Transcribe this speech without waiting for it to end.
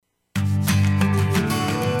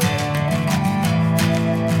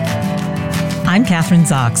I'm Kathryn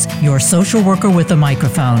Zox, your social worker with a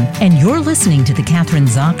microphone, and you're listening to The Kathryn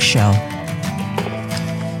Zox Show.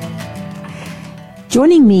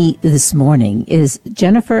 Joining me this morning is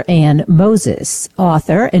Jennifer Ann Moses,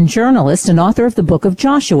 author and journalist and author of the book of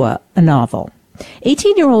Joshua, a novel.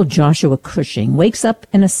 18-year-old Joshua Cushing wakes up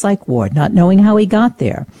in a psych ward not knowing how he got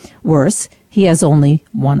there. Worse, he has only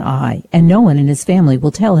one eye, and no one in his family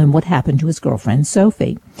will tell him what happened to his girlfriend,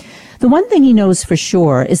 Sophie. The one thing he knows for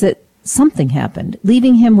sure is that something happened,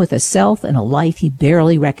 leaving him with a self and a life he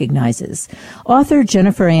barely recognizes. Author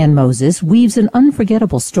Jennifer Ann Moses weaves an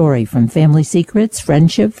unforgettable story from family secrets,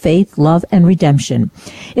 friendship, faith, love, and redemption.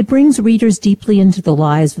 It brings readers deeply into the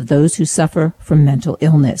lives of those who suffer from mental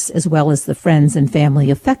illness, as well as the friends and family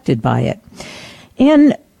affected by it.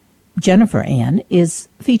 And Jennifer Ann is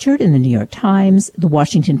featured in the New York Times, the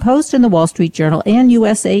Washington Post, and the Wall Street Journal, and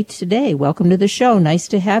USA Today. Welcome to the show. Nice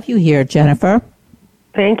to have you here, Jennifer.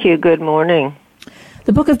 Thank you. Good morning.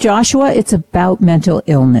 The book of Joshua, it's about mental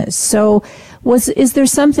illness. So is there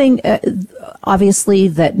something, obviously,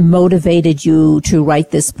 that motivated you to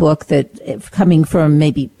write this book, that coming from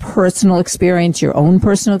maybe personal experience, your own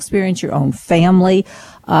family,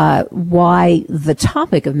 why the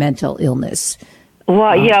topic of mental illness?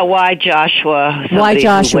 Why Joshua? Why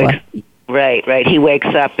Joshua? Right. He wakes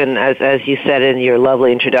up, and as you said in your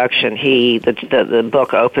lovely introduction, the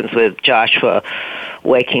book opens with Joshua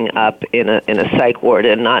waking up in a psych ward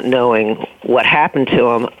and not knowing what happened to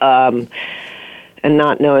him, and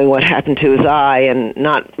not knowing what happened to his eye, and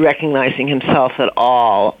not recognizing himself at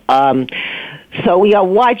all.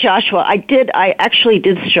 Why Joshua? I actually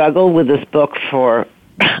did struggle with this book for.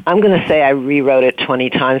 I'm going to say I rewrote it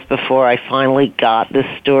 20 times before I finally got this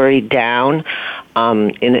story down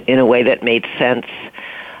in a way that made sense,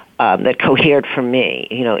 that cohered for me,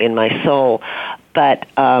 in my soul. But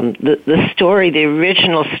the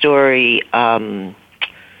original story, comes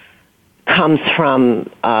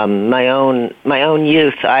from my own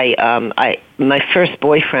youth. My first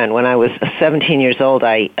boyfriend, when I was 17 years old,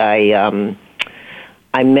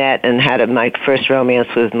 I met and had my first romance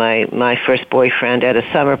with my first boyfriend at a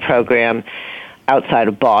summer program outside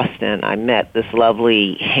of Boston. I met this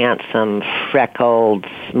lovely, handsome, freckled,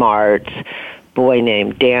 smart boy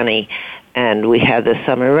named Danny, and we had this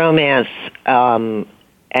summer romance. And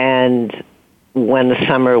when the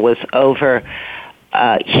summer was over,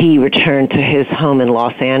 he returned to his home in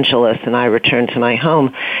Los Angeles, and I returned to my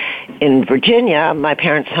home in Virginia, my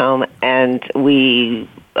parents' home, and we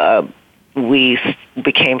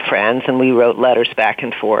became friends, and we wrote letters back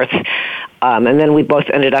and forth. And then we both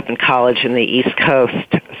ended up in college in the East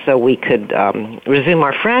Coast, so we could resume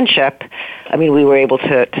our friendship. I mean, we were able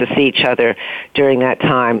to see each other during that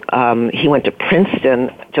time. He went to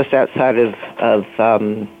Princeton, just outside of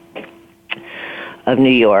New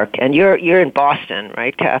York, and you're in Boston,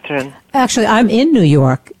 right, Kathryn? Actually, I'm in New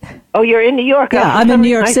York. Oh, you're in New York? Yeah, I'm in New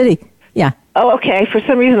York City. Yeah. Oh, okay. For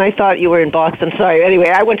some reason, I thought you were in Boston. Sorry. Anyway,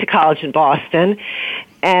 I went to college in Boston,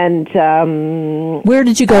 and where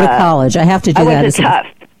did you go to college? I have to do that. I went to Tufts.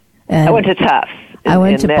 I went to Tufts. I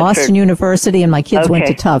went to Boston University, and my kids went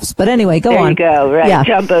to Tufts. But anyway, go on. There you go. Right, yeah.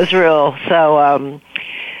 Jumbo's rule. So,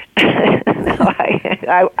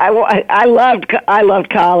 I loved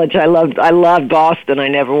college. I loved Boston. I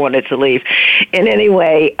never wanted to leave. In any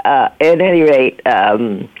rate.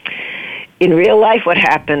 In real life, what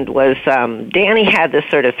happened was Danny had this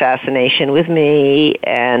sort of fascination with me,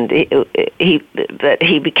 and he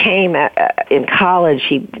became in college.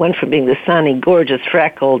 He went from being the sunny, gorgeous,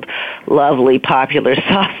 freckled, lovely, popular,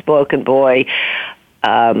 soft-spoken boy.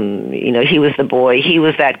 He was the boy. He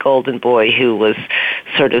was that golden boy who was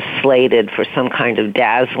sort of slated for some kind of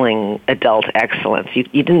dazzling adult excellence. You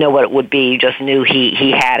didn't know what it would be. You just knew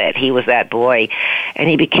he had it. He was that boy. And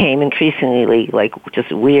he became increasingly like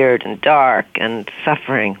just weird and dark and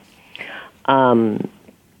suffering. He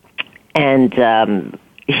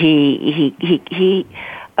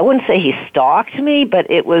I wouldn't say he stalked me, but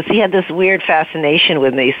he had this weird fascination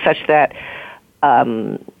with me such that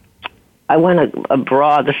I went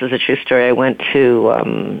abroad. This is a true story. I went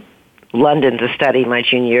to London to study my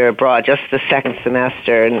junior year abroad, just the second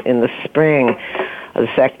semester. In the spring of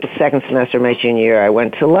the second semester of my junior year, I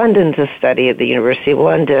went to London to study at the University of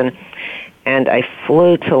London, and I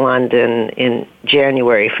flew to London in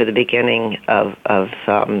January for the beginning of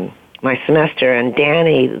my semester. And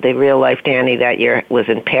Danny, the real-life Danny that year, was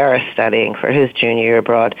in Paris studying for his junior year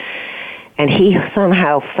abroad, and he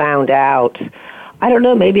somehow found out, I don't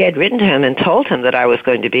know, maybe I'd written to him and told him that I was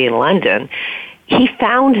going to be in London. he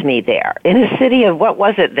found me there in a city of, what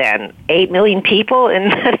was it then, 8 million people in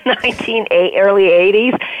the early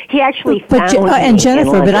 80s. He actually found me. And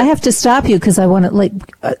Jennifer, but I have to stop you because I want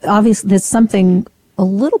to, obviously there's something, a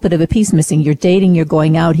little bit of a piece missing. You're dating, you're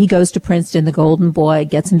going out. He goes to Princeton, the golden boy,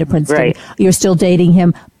 gets into Princeton. Right. You're still dating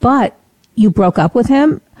him, but you broke up with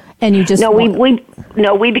him and you just... No,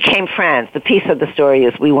 we became friends. The piece of the story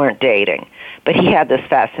is we weren't dating. But he had this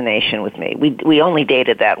fascination with me. We only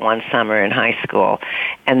dated that one summer in high school,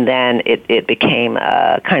 and then it became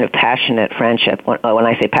a kind of passionate friendship. When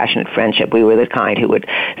I say passionate friendship, we were the kind who would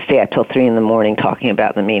stay up till 3 a.m. talking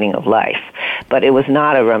about the meaning of life. But it was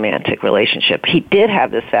not a romantic relationship. He did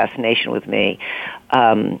have this fascination with me,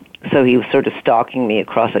 so he was sort of stalking me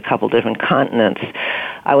across a couple different continents.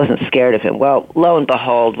 I wasn't scared of him. Well, lo and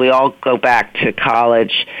behold, we all go back to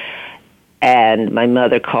college, and my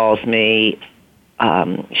mother calls me.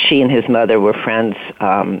 She and his mother were friends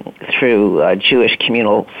through Jewish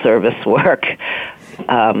communal service work,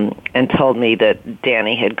 and told me that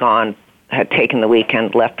Danny had taken the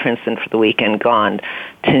weekend, left Princeton for the weekend, gone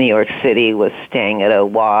to New York City, was staying at a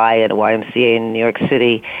YMCA in New York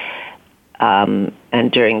City,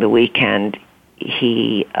 and during the weekend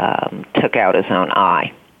he took out his own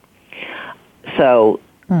eye. So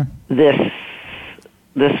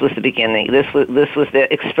this was the beginning. This was the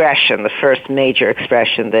expression, the first major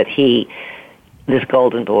expression that this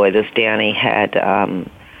golden boy, this Danny, had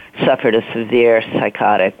suffered a severe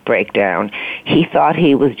psychotic breakdown. He thought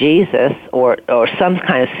he was Jesus or some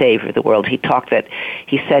kind of savior of the world. He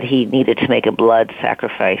said he needed to make a blood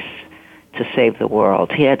sacrifice to save the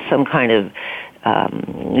world. He had some kind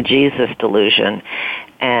of Jesus delusion.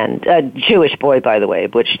 And a Jewish boy, by the way,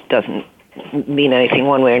 which doesn't mean anything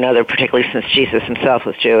one way or another, particularly since Jesus himself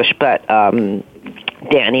was Jewish, but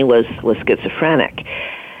Danny was schizophrenic.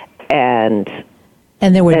 And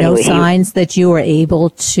there were no signs that you were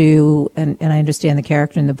able to, and I understand the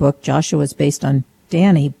character in the book, Joshua, is based on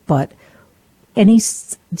Danny, but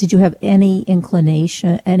did you have any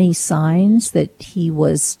inclination, any signs that he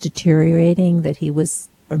was deteriorating, that he was,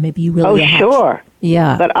 or maybe you really... Oh, sure.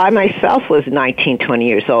 Yeah. But I myself was 19, 20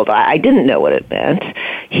 years old. I didn't know what it meant.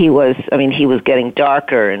 He was getting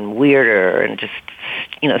darker and weirder and just,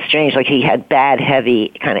 strange. Like he had bad, heavy,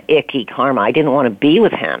 kind of icky karma. I didn't want to be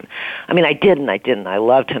with him. I didn't. I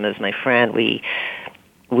loved him as my friend. We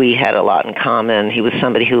had a lot in common. He was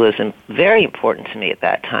somebody who was very important to me at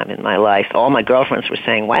that time in my life. All my girlfriends were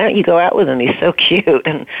saying, "Why don't you go out with him? He's so cute."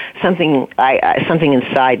 And something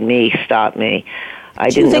inside me stopped me. I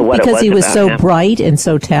didn't know what it was. Because he was so him. bright and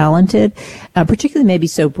so talented, particularly maybe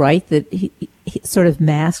so bright that he sort of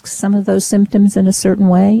masks some of those symptoms in a certain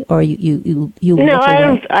way, or you No, I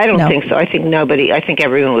don't think so. I think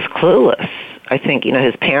everyone was clueless. I think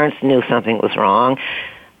his parents knew something was wrong.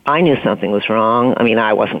 I knew something was wrong.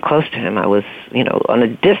 I wasn't close to him. I was, on a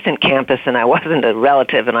distant campus, and I wasn't a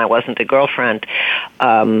relative, and I wasn't a girlfriend.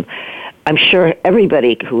 I'm sure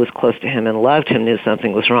everybody who was close to him and loved him knew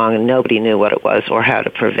something was wrong, and nobody knew what it was or how to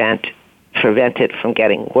prevent it from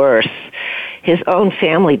getting worse. His own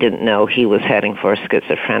family didn't know he was heading for a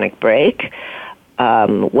schizophrenic break.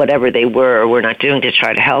 Whatever they were not doing to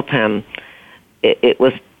try to help him, it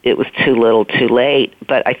was too little, too late.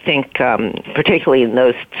 But I think, particularly in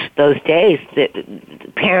those days,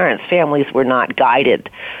 that parents, families were not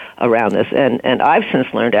guided around this. And I've since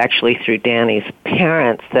learned, actually, through Danny's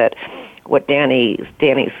parents, that what Danny's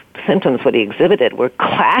symptoms, what he exhibited, were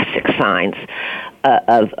classic signs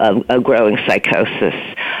of a growing psychosis,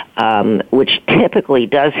 which typically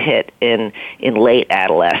does hit in late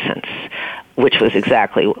adolescence, which was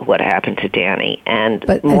exactly what happened to Danny.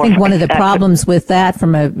 But I think one of the problems with that,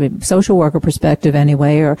 from a social worker perspective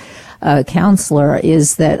anyway, or a counselor,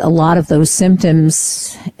 is that a lot of those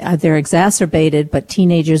symptoms, they're exacerbated, but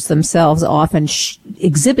teenagers themselves often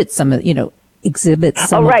exhibit some of, exhibit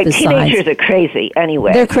some of the signs. Teenagers are crazy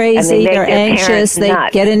anyway. They're crazy, they're anxious, they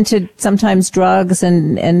get into sometimes drugs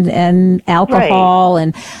and alcohol,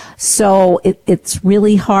 and so it's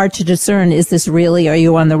really hard to discern, are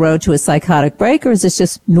you on the road to a psychotic break, or is this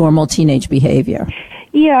just normal teenage behavior?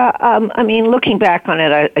 Yeah, looking back on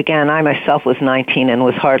it, I myself was 19 and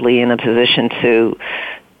was hardly in a position to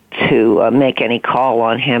make any call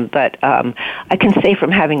on him, but I can say,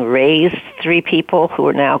 from having raised 3 people who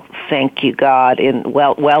are now, thank you God,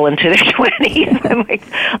 well into their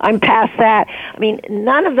 20s, I'm past that.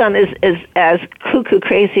 None of them is as cuckoo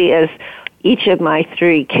crazy as each of my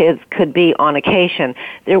 3 kids could be on occasion.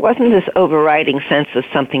 There wasn't this overriding sense of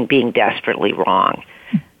something being desperately wrong.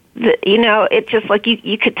 It just like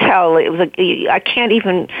you could tell. It was I can't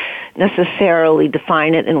even necessarily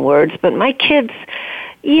define it in words, but my kids,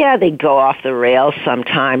 yeah, they go off the rails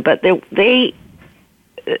sometime, but there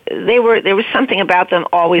was something about them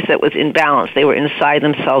always that was in balance. They were inside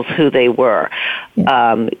themselves who they were.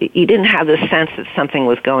 Yeah. You didn't have the sense that something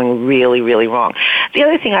was going really, really wrong. The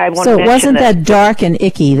other thing I want to mention... So it wasn't that dark and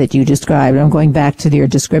icky that you described. I'm going back to your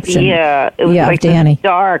description. Yeah, it was like Danny.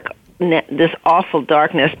 This awful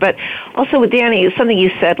darkness. But also with Danny, it's something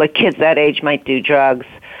you said, like kids that age might do drugs.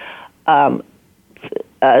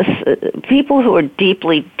 People who are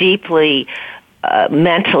deeply, deeply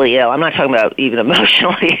mentally ill. I'm not talking about even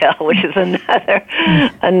emotionally ill, which is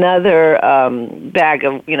another bag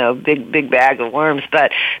of big bag of worms.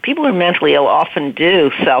 But people who are mentally ill often do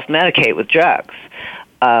self-medicate with drugs.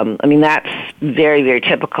 I mean, that's very, very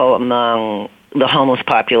typical among the homeless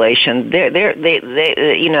population. They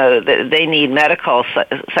need medical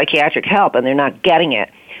psychiatric help, and they're not getting it.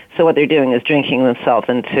 So what they're doing is drinking themselves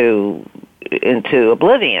into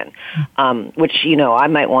oblivion, which I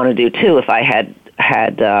might want to do too if I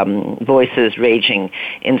had voices raging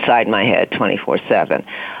inside my head 24/7.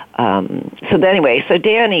 So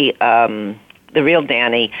Danny, the real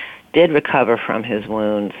Danny, did recover from his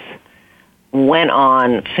wounds, went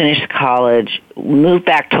on, finished college, moved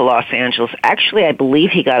back to Los Angeles. Actually, I believe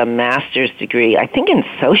he got a master's degree, I think in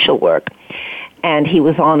social work, and he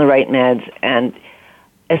was on the right meds. And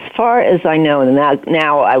as far as I know, and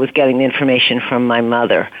now I was getting the information from my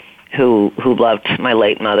mother, who loved, my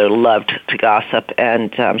late mother loved to gossip,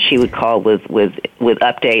 and she would call with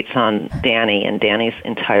updates on Danny and Danny's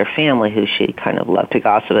entire family, who she kind of loved to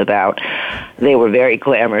gossip about. They were very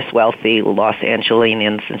glamorous, wealthy Los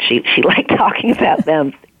Angelinians, and she liked talking about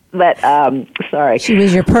them. But sorry, she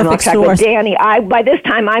was your perfect source. Danny, by this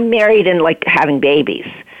time I'm married and like having babies.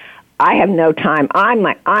 I have no time. I'm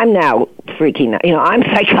now freaking out. I'm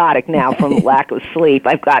psychotic now from lack of sleep.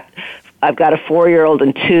 I've got a 4-year-old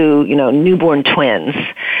and 2, newborn twins.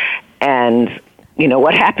 And,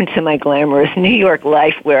 what happened to my glamorous New York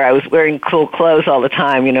life where I was wearing cool clothes all the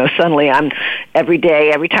time? Suddenly every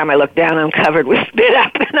time I look down, I'm covered with spit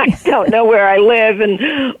up and I don't know where I live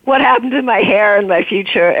and what happened to my hair and my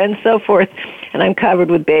future and so forth. And I'm covered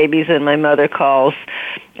with babies, and my mother calls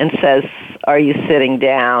and says, "Are you sitting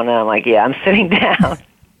down?" And I'm like, "Yeah, I'm sitting down."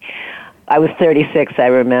 I was 36, I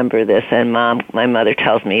remember this, and my mother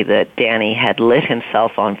tells me that Danny had lit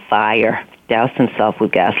himself on fire, doused himself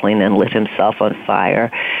with gasoline and lit himself on fire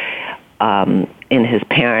in his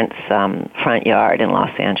parents' front yard in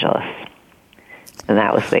Los Angeles. And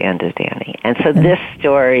that was the end of Danny. And so this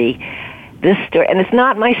story, and it's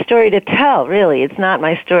not my story to tell, really. It's not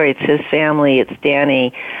my story. It's his family. It's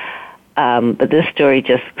Danny. But this story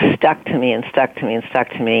just stuck to me and stuck to me and stuck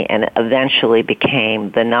to me, and eventually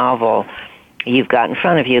became the novel you've got in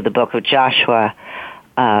front of you, the Book of Joshua.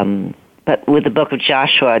 But with the Book of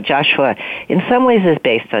Joshua in some ways is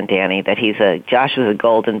based on Danny, that Joshua's a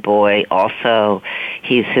golden boy. Also,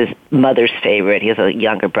 he's his mother's favorite. He has a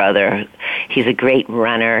younger brother. He's a great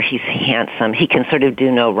runner. He's handsome. He can sort of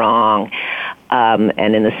do no wrong.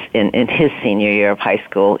 And in his senior year of high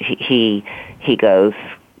school, he goes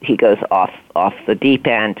off the deep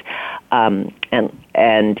end,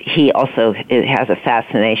 and he also has a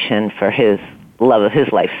fascination for his love of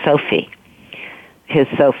his life, Sophie. His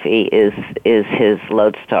Sophie is his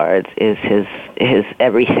lodestar, is his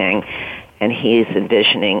everything, and he's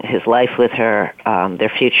envisioning his life with her, their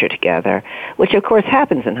future together, which of course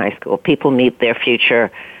happens in high school. People meet their future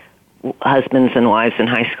husbands and wives in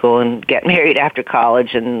high school and get married after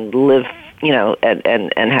college and live,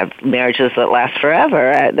 and have marriages that last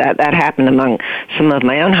forever. That happened among some of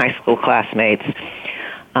my own high school classmates.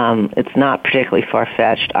 It's not particularly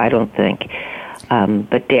far-fetched, I don't think.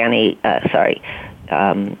 But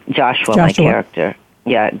Joshua, my character,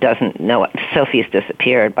 doesn't know it. Sophie's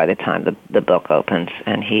disappeared by the time the book opens,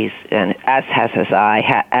 and as has his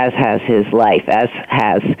eye, as has his life, as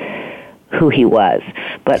has who he was.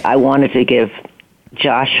 But I wanted to give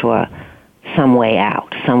Joshua some way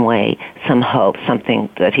out, some hope, something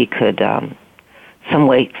that he could, some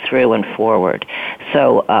way through and forward.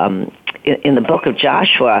 So in the Book of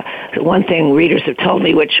Joshua, one thing readers have told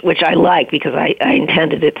me, which I like because I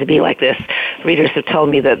intended it to be like this, readers have told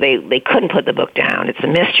me that they couldn't put the book down. It's a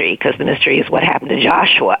mystery because the mystery is what happened to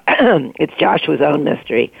Joshua. It's Joshua's own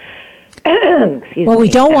mystery. Well, we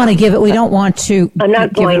don't want to give it. We don't want to. I'm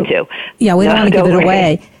not going to. Yeah, we don't want to give it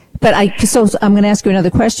away. But so I'm going to ask you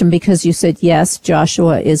another question, because you said, yes,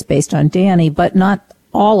 Joshua is based on Danny, but not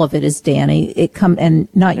all of it is Danny. And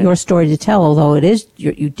not your story to tell, although it is,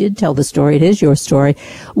 you did tell the story. It is your story.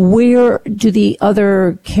 Where do the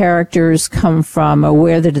other characters come from, or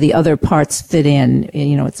where do the other parts fit in?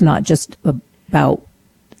 It's not just about,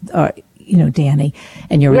 Danny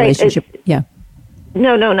and your relationship. Yeah.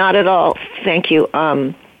 No, not at all. Thank you.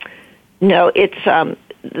 No, it's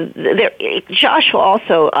Joshua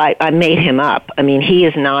also, I made him up. I mean, he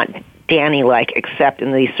is not Danny-like except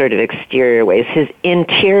in these sort of exterior ways. His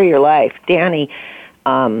interior life, Danny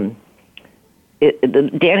writes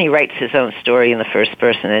his own story in the first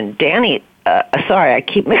person, and Danny, sorry, I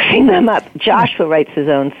keep mixing them up. Joshua writes his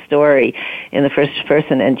own story in the first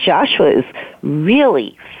person, and Joshua is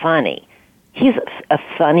really funny. He's a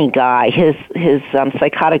funny guy. His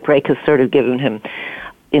psychotic break has sort of given him,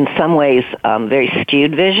 in some ways, very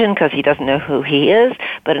skewed vision because he doesn't know who he is,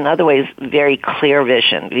 but in other ways, very clear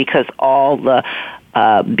vision because all the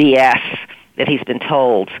BS that he's been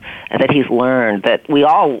told and that he's learned, that we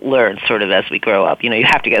all learn sort of as we grow up. You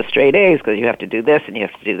have to get straight A's because you have to do this and you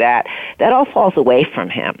have to do that. That all falls away from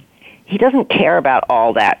him. He doesn't care about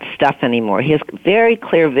all that stuff anymore. He has very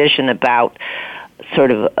clear vision about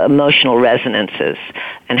sort of emotional resonances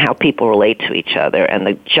and how people relate to each other and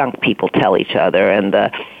the junk people tell each other and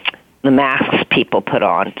the masks people put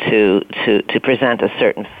on to present a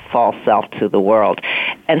certain false self to the world.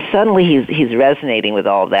 And suddenly he's resonating with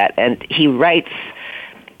all that, and he writes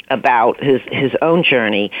about his own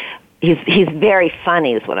journey. He's very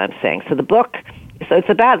funny is what I'm saying. So the book, it's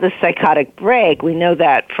about the psychotic break. We know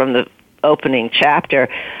that from the opening chapter,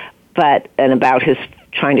 and about his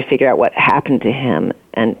trying to figure out what happened to him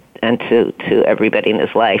and to everybody in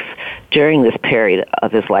his life during this period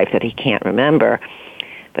of his life that he can't remember.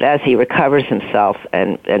 But as he recovers himself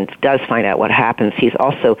and does find out what happens, he's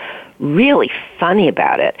also really funny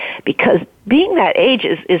about it because being that age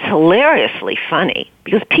is hilariously funny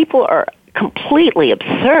because people are completely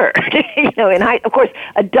absurd. And of course,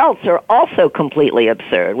 adults are also completely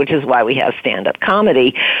absurd, which is why we have stand-up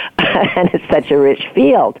comedy, and it's such a rich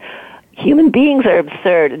field. Human beings are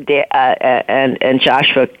absurd, and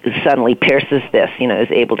Joshua suddenly pierces this,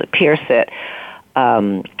 is able to pierce it.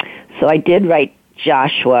 So I did write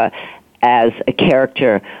Joshua as a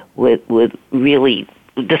character with really,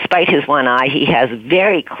 despite his one eye, he has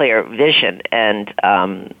very clear vision and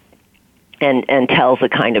tells a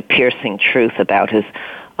kind of piercing truth about his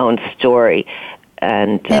own story.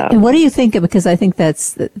 And what do you think? Because I think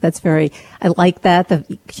that's very. I like that, the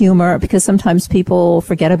humor, because sometimes people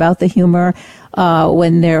forget about the humor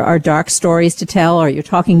when there are dark stories to tell, or you're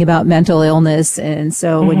talking about mental illness. And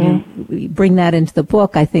so when you bring that into the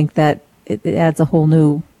book, I think that it adds a whole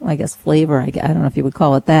new, I guess, flavor. I don't know if you would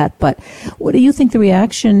call it that, but what do you think the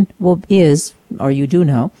reaction is, or you do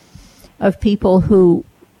know, of people who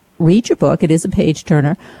read your book? It is a page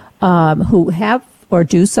turner, who have or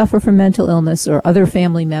do suffer from mental illness, or other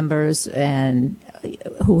family members, and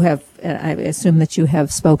who have, I assume that you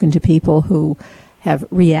have spoken to people who have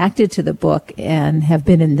reacted to the book and have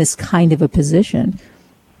been in this kind of a position.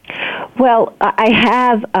 Well, I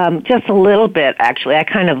have just a little bit, actually. I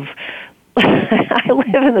kind of, I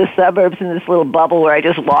live in the suburbs in this little bubble where I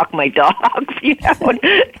just walk my dogs, and that's go to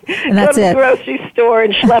the grocery store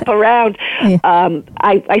and schlep around. Yeah.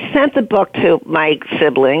 I sent the book to my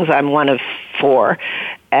siblings. I'm one of 4,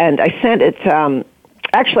 and I sent it.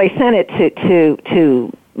 Actually, I sent it to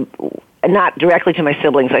not directly to my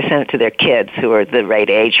siblings. I sent it to their kids who are the right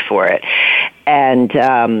age for it, and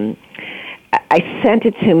I sent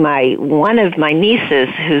it to one of my nieces,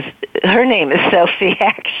 her name is Sophie,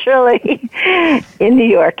 actually, in New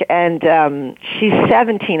York, and she's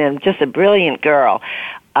 17 and just a brilliant girl.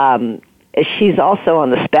 She's also on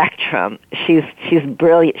the spectrum. She's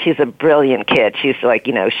brilliant. She's a brilliant kid. She's like,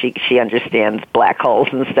 she understands black holes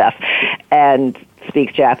and stuff, and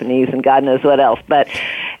speaks Japanese and God knows what else.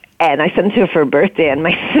 And I sent it to her for her birthday, and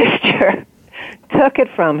my sister took it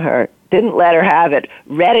from her, didn't let her have it,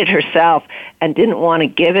 read it herself, and didn't want to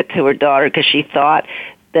give it to her daughter because she thought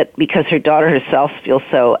that because her daughter herself feels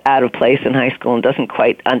so out of place in high school and doesn't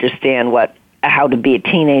quite understand how to be a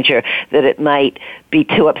teenager, that it might be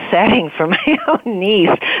too upsetting for my own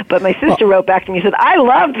niece. But my sister wrote back to me and said, I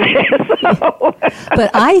love this.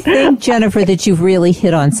 But I think, Jennifer, that you've really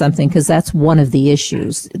hit on something, because that's one of the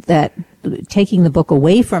issues, that taking the book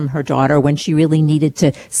away from her daughter when she really needed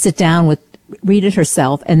to read it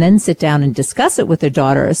herself and then sit down and discuss it with her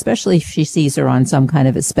daughter, especially if she sees her on some kind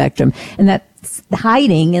of a spectrum. And that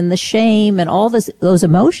hiding and the shame and all those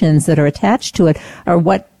emotions that are attached to it are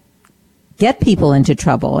what get people into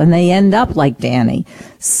trouble, and they end up like Danny.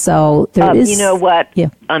 So there is. You know what? Yeah.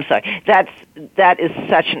 I'm sorry. That is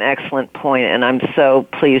such an excellent point, and I'm so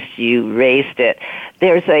pleased you raised it.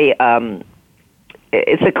 There's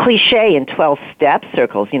it's a cliche in 12-step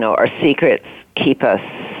circles. Our secrets keep us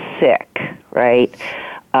sick, right?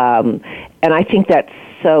 And I think that's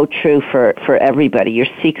so true for everybody. Your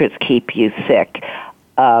secrets keep you sick.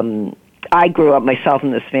 I grew up myself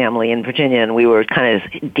in this family in Virginia, and we were kind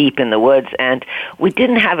of deep in the woods, and we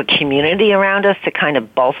didn't have a community around us to kind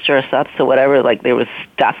of bolster us up. So whatever, like there was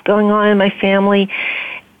stuff going on in my family,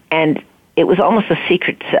 and it was almost a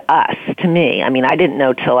secret to us, to me. I mean, I didn't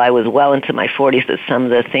know till I was well into my 40s that some of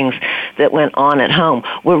the things that went on at home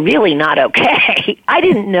were really not okay. I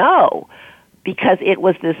didn't know. Because it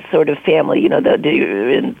was this sort of family, you know,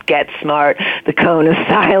 the Get Smart, the cone of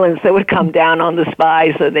silence that would come down on the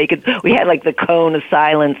spies so we had like the cone of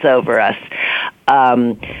silence over us.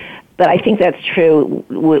 But I think that's true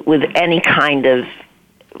with any kind of,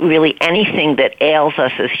 really anything that ails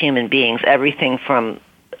us as human beings, everything from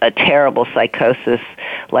a terrible psychosis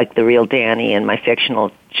like the real Danny and my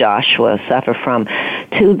fictional Joshua suffer from,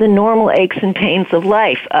 to the normal aches and pains of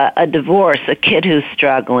life, a divorce, a kid who's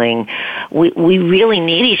struggling. We really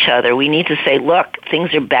need each other. We need to say, look,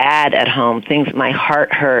 things are bad at home. My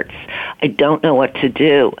heart hurts. I don't know what to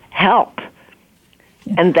do. Help.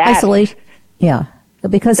 And that isolation. Yeah,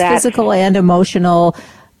 because physical and emotional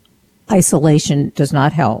isolation does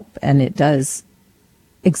not help, and it does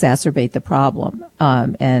exacerbate the problem.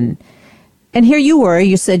 And here you were.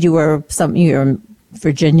 You said you're in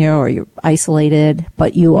Virginia, or you're isolated,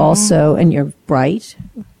 but you also, and you're bright,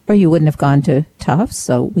 or you wouldn't have gone to Tufts.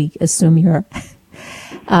 So we assume you're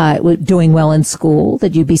doing well in school.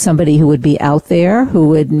 That you'd be somebody who would be out there, who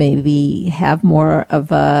would maybe have more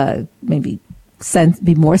of a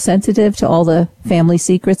be more sensitive to all the family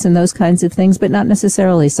secrets and those kinds of things, but not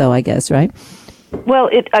necessarily so, I guess, right? Well,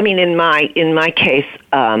 in my case,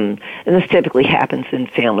 and this typically happens in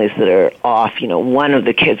families that are off. You know, one of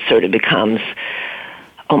the kids sort of becomes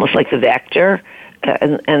almost like the vector,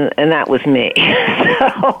 and that was me.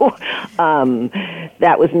 So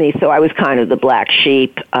that was me. So I was kind of the black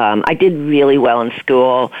sheep. I did really well in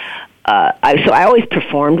school. So I always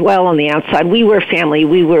performed well on the outside. We were family.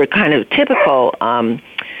 We were kind of typical.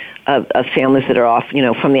 Of families that are off, you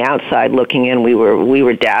know, from the outside looking in, we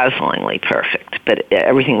were dazzlingly perfect, but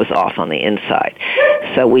everything was off on the inside.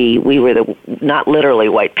 So we were not literally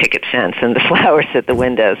white picket fence and the flowers at the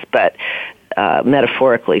windows, but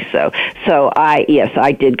metaphorically so. So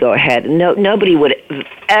I did go ahead. Nobody would have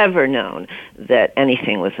ever known that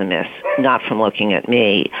anything was amiss, not from looking at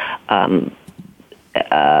me.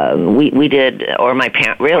 We did, or my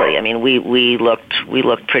parents, really. I mean, we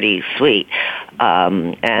looked pretty sweet.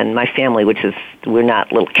 And my family, we're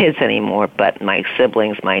not little kids anymore, but my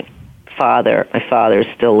siblings, my father is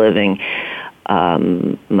still living.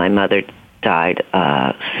 My mother died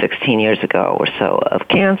 16 years ago or so of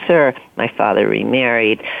cancer. My father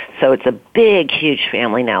remarried. So it's a big, huge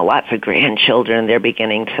family now. Lots of grandchildren. They're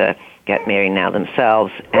beginning to get married now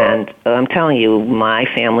themselves. And I'm telling you, my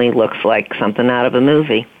family looks like something out of a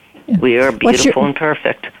movie. Yeah. We are beautiful and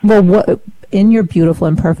perfect. Well, in your beautiful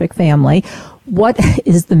and perfect family, what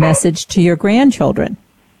is the message to your grandchildren?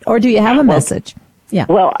 Or do you have a message? Yeah.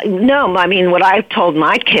 Well, no, I mean, what I've told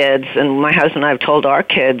my kids, and my husband and I have told our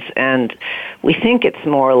kids, and we think it's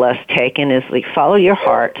more or less taken, is like, follow your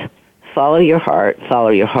heart. Follow your heart, follow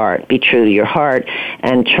your heart. Be true to your heart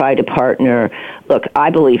and try to partner. Look, I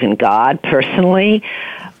believe in God personally.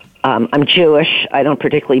 I'm Jewish. I don't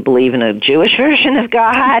particularly believe in a Jewish version of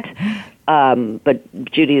God, but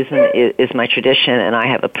Judaism is my tradition, and I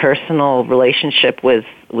have a personal relationship with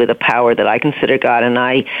a power that I consider God, and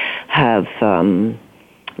I have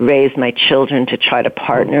raised my children to try to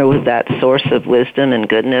partner with that source of wisdom and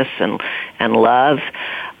goodness and love.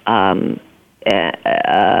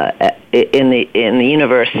 In the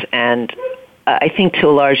universe, and I think to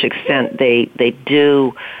a large extent they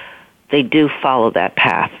do follow that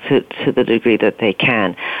path to the degree that they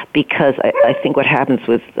can, because I think what happens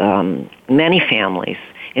with many families,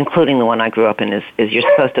 including the one I grew up in, is you're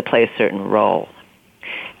supposed to play a certain role,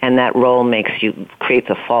 and that role creates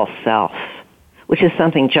a false self, which is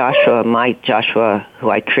something Joshua, who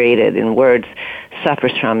I created in words,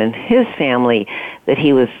 suffers from in his family, that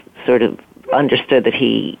he was sort of understood that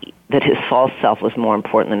his false self was more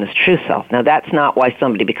important than his true self. Now, that's not why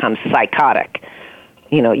somebody becomes psychotic.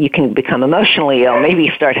 You know, you can become emotionally ill, maybe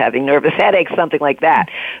you start having nervous headaches, something like that,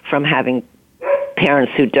 from having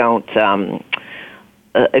parents who don't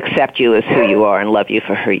accept you as who you are and love you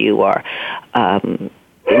for who you are. In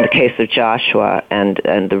the case of Joshua and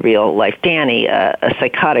the real life Danny, a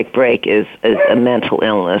psychotic break is a mental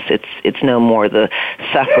illness. It's no more the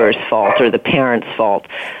sufferer's fault or the parent's fault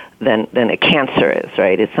than a cancer is,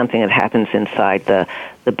 right? It's something that happens inside the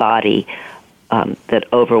body that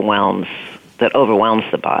overwhelms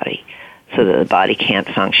the body, so that the body can't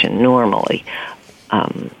function normally.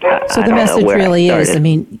 So the message really is, I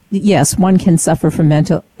mean, yes, one can suffer from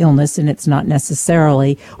mental illness, and it's not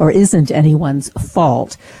necessarily or isn't anyone's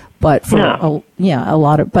fault. But for a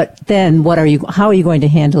lot of, but then how are you going to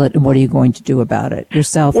handle it, and what are you going to do about it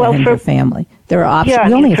yourself and your family? There are options.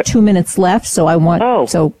 We only have 2 minutes left, so I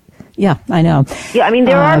know. Yeah, I mean,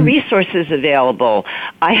 there are resources available.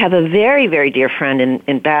 I have a very, very dear friend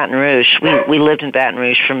in Baton Rouge. We lived in Baton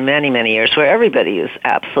Rouge for many, many years, where everybody is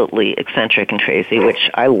absolutely eccentric and crazy,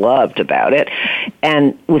 which I loved about it.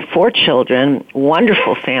 And with 4 children,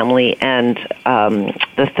 wonderful family, and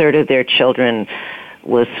the third of their children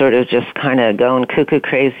was sort of just kind of going cuckoo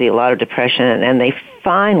crazy, a lot of depression, and the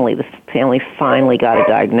family finally got a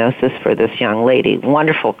diagnosis for this young lady,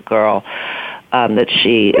 wonderful girl, that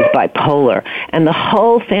she is bipolar. And the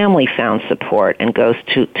whole family found support and goes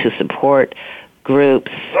to support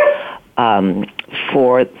groups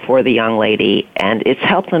for the young lady, and it's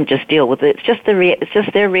helped them just deal with it. It's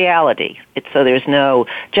just their reality. So there's no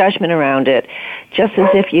judgment around it, just as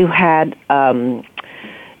if you had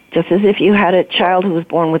a child who was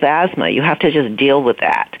born with asthma. You have to just deal with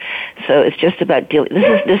that. So it's just about dealing.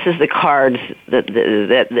 This is the cards that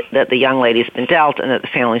the young lady's been dealt and that the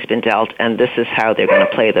family's been dealt, and this is how they're going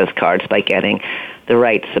to play those cards, by getting the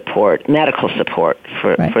right support, medical support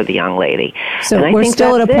for the young lady. So we're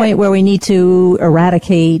still at a point where we need to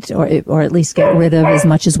eradicate or at least get rid of as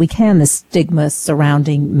much as we can the stigma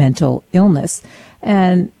surrounding mental illness.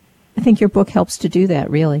 And I think your book helps to do that,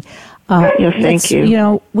 really. Thank you. You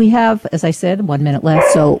know, we have, as I said, 1 minute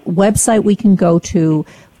left. So website we can go to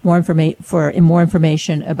more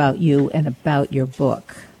information about you and about your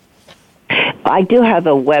book. I do have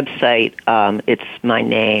a website. It's my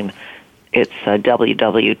name. It's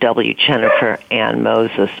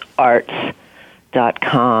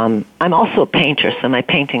www.jenniferannmosesarts.com. I'm also a painter, so my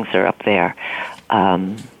paintings are up there.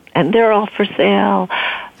 And they're all for sale.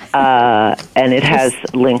 And it has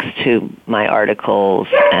links to my articles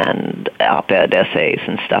and op-ed essays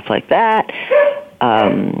and stuff like that.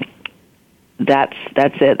 That's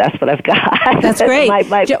it. That's what I've got. That's great.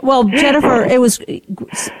 Well, Jennifer, it was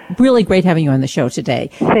really great having you on the show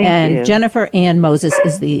today. Thank you. Jennifer Ann Moses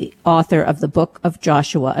is the author of the Book of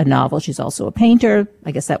Joshua, a novel. She's also a painter.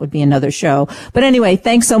 I guess that would be another show. But anyway,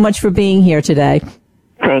 thanks so much for being here today.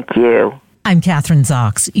 Thank you. I'm Kathryn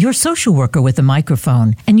Zox, your social worker with a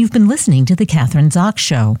microphone, and you've been listening to The Kathryn Zox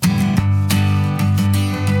Show.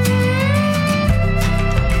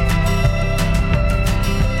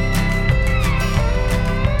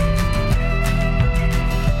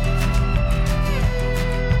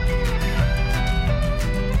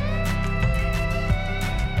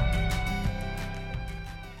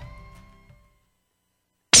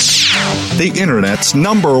 The Internet's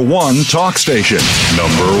 #1 talk station.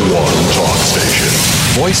 #1 talk station.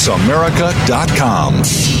 VoiceAmerica.com.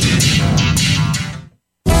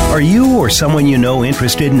 Are you or someone you know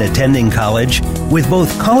interested in attending college? With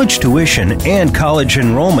both college tuition and college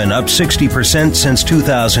enrollment up 60% since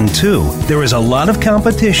 2002, there is a lot of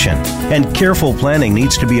competition, and careful planning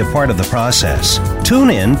needs to be a part of the process. Tune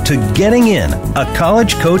in to Getting In, a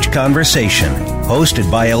college coach conversation,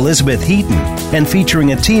 hosted by Elizabeth Heaton and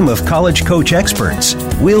featuring a team of college coach experts.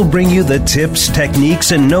 We'll bring you the tips,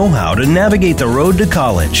 techniques, and know-how to navigate the road to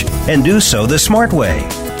college and do so the smart way.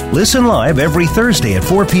 Listen live every Thursday at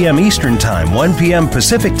 4 p.m. Eastern Time, 1 p.m.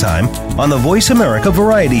 Pacific Time on the Voice America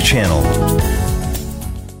Variety Channel.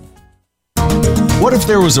 What if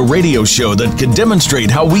there was a radio show that could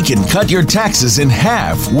demonstrate how we can cut your taxes in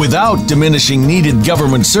half without diminishing needed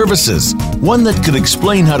government services? One that could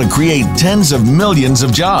explain how to create tens of millions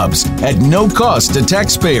of jobs at no cost to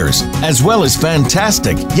taxpayers, as well as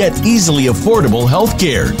fantastic yet easily affordable health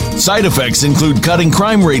care. Side effects include cutting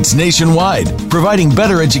crime rates nationwide, providing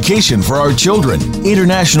better education for our children,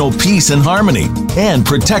 international peace and harmony, and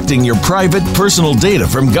protecting your private personal data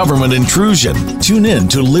from government intrusion. Tune in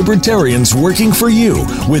to Libertarians Working for You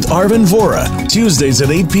with Arvin Vora, Tuesdays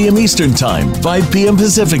at 8 p.m. Eastern Time, 5 p.m.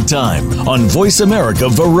 Pacific Time on Voice America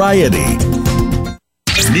Variety.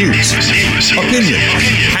 News, opinion,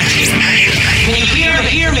 Can you hear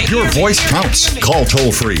me? your voice counts. Call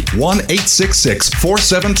toll-free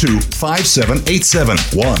 1-866-472-5787.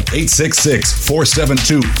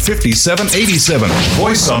 1-866-472-5787.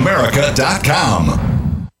 VoiceAmerica.com.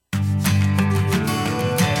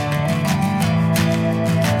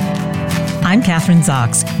 I'm Kathryn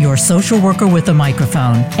Zox, your social worker with a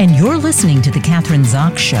microphone, and you're listening to The Kathryn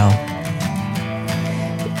Zox Show.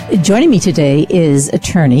 Joining me today is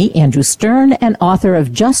attorney Andrew Stern and author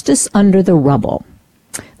of Justice Under the Rubble,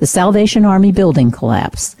 The Salvation Army Building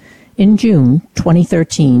Collapse. In June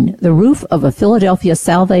 2013, the roof of a Philadelphia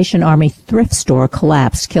Salvation Army thrift store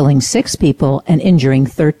collapsed, killing 6 people and injuring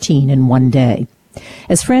 13 in one day.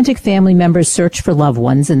 As frantic family members searched for loved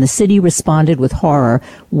ones and the city responded with horror,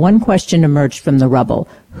 one question emerged from the rubble: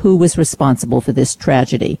 who was responsible for this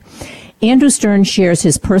tragedy? Andrew Stern shares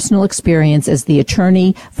his personal experience as the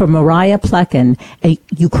attorney for Mariya Plekan, a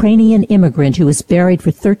Ukrainian immigrant who was buried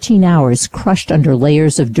for 13 hours, crushed under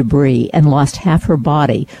layers of debris, and lost half her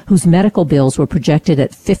body, whose medical bills were projected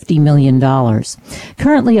at $50 million.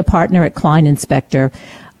 Currently a partner at Klein Inspector,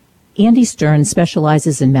 Andy Stern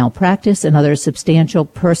specializes in malpractice and other substantial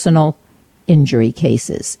personal injury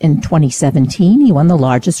cases. In 2017, he won the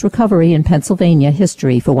largest recovery in Pennsylvania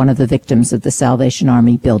history for one of the victims of the Salvation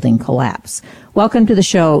Army building collapse. Welcome to the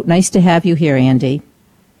show. Nice to have you here, Andy.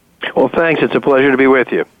 Well, thanks. It's a pleasure to be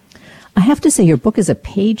with you. I have to say your book is a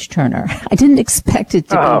page-turner. I didn't expect it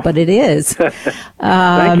to be, but it is.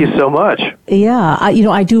 Thank you so much. Yeah.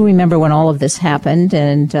 I do remember when all of this happened,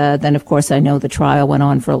 and then, of course, I know the trial went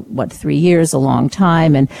on for, 3 years, a long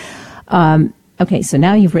time. And okay, so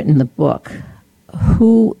now you've written the book.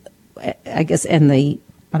 Who, I guess, and I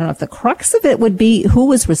don't know if the crux of it would be who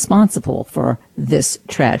was responsible for this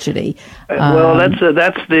tragedy. Well,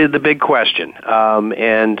 that's the big question.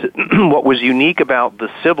 And what was unique about the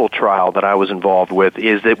civil trial that I was involved with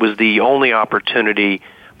is it was the only opportunity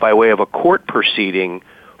by way of a court proceeding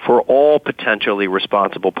for all potentially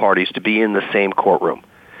responsible parties to be in the same courtroom.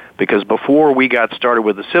 Because before we got started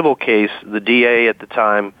with the civil case, the DA at the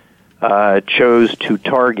time chose to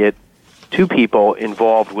target 2 people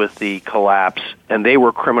involved with the collapse, and they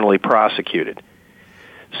were criminally prosecuted.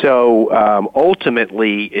 So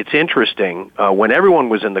ultimately, it's interesting, when everyone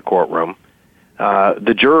was in the courtroom,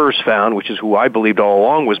 the jurors found, which is who I believed all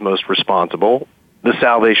along was most responsible, the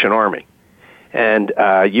Salvation Army. And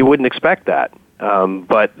you wouldn't expect that.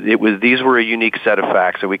 But these were a unique set of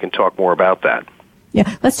facts, and we can talk more about that. Yeah,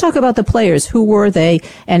 let's talk about the players. Who were they?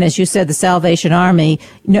 And as you said, the Salvation Army.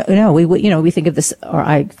 We think of this, or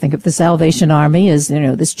I think of the Salvation Army as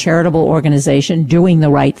this charitable organization doing the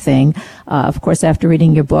right thing. Of course, after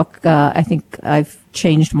reading your book, I think I've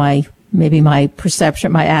changed my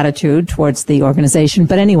perception, my attitude towards the organization.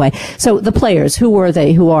 But anyway, so the players. Who were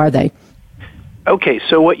they? Who are they? Okay,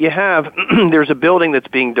 so what you have, there's a building that's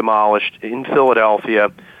being demolished in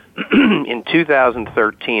Philadelphia in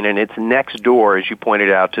 2013, and it's next door, as you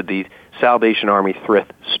pointed out, to the Salvation Army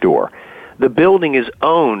thrift store. The building is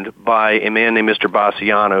owned by a man named Mr.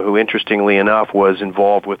 Bassiano, who, interestingly enough, was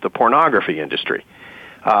involved with the pornography industry.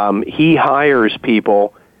 He hires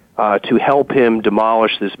people to help him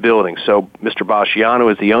demolish this building. So Mr.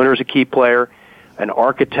 Bassiano is the owner, is a key player. An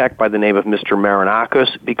architect by the name of Mr.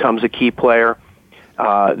 Marinakis becomes a key player.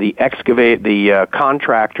 The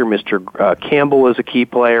contractor, Mr. Campbell, is a key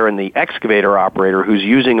player, and the excavator operator who's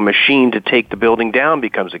using a machine to take the building down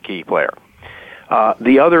becomes a key player.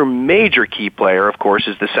 The other major key player, of course,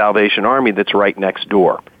 is the Salvation Army that's right next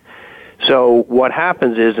door. So what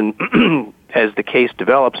happens is, and as the case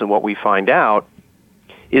develops and what we find out,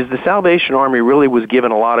 is the Salvation Army really was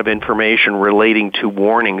given a lot of information relating to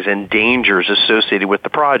warnings and dangers associated with the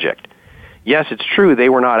project. Yes, it's true they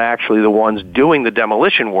were not actually the ones doing the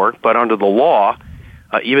demolition work, but under the law,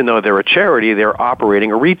 even though they're a charity, they're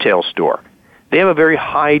operating a retail store. They have a very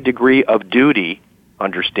high degree of duty,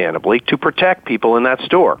 understandably, to protect people in that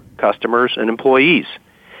store, customers and employees.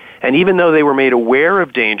 And even though they were made aware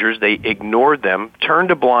of dangers, they ignored them, turned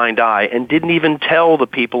a blind eye, and didn't even tell the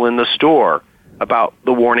people in the store about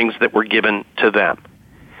the warnings that were given to them.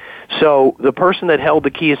 So the person that held the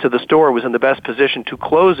keys to the store was in the best position to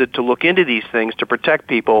close it, to look into these things, to protect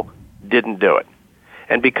people, didn't do it.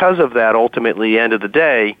 And because of that, ultimately, at the end of the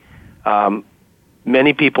day,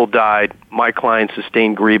 many people died. My client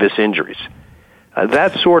sustained grievous injuries.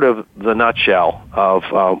 That's sort of the nutshell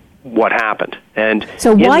of what happened. And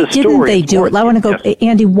so why didn't they do it? I want to go, yes.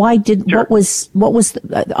 Andy. Why did Sure. what was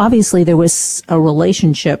obviously there was a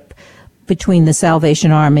relationship between the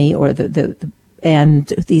Salvation Army or and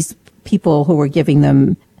these people who were giving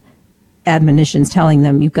them admonitions, telling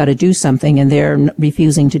them you've got to do something, and they're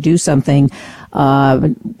refusing to do something.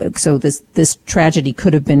 So this tragedy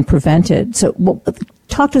could have been prevented. So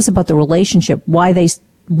talk to us about the relationship, why they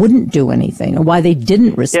wouldn't do anything or why they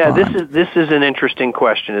didn't respond. Yeah, this is an interesting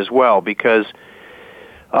question as well, because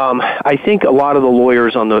I think a lot of the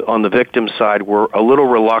lawyers on the victim side were a little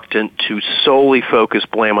reluctant to solely focus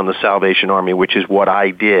blame on the Salvation Army, which is what I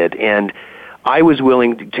did. And I was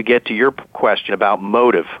willing to get to your question about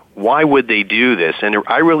motive. Why would they do this? And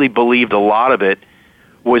I really believed a lot of it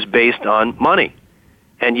was based on money.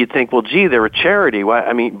 And you'd think, well, gee, they're a charity.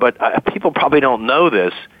 But people probably don't know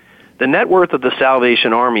this. The net worth of the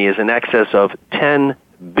Salvation Army is in excess of $10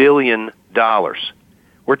 billion.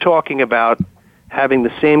 We're talking about having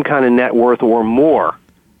the same kind of net worth or more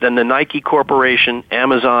than the Nike Corporation,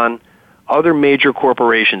 Amazon, other major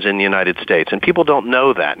corporations in the United States. And people don't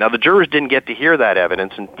know that. Now, the jurors didn't get to hear that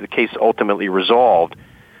evidence, and the case ultimately resolved.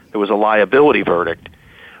 There was a liability verdict.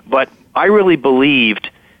 But I really believed,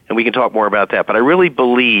 and we can talk more about that, but I really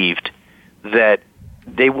believed that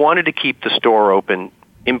they wanted to keep the store open,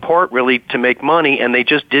 in part really to make money, and they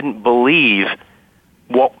just didn't believe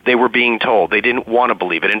what they were being told. They didn't want to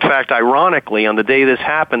believe it. In fact, ironically, on the day this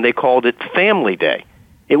happened, they called it Family Day.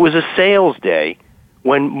 It was a sales day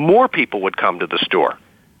when more people would come to the store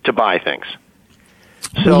to buy things.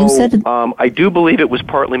 So I do believe it was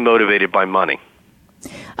partly motivated by money.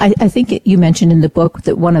 I think you mentioned in the book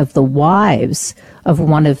that one of the wives of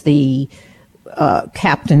one of the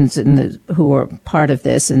captains who were part of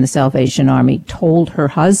this in the Salvation Army told her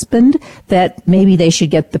husband that maybe they should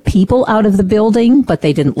get the people out of the building, but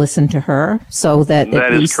they didn't listen to her. So that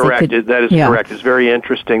is correct. That is correct. It's very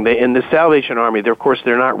interesting. In the Salvation Army, of course,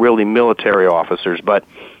 they're not really military officers, but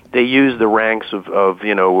they use the ranks of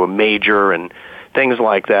a major and things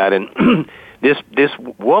like that. And this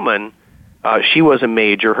woman, she was a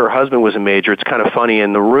major. Her husband was a major. It's kind of funny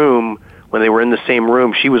in the room. When they were in the same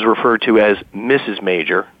room, she was referred to as Mrs.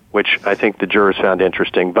 Major, which I think the jurors found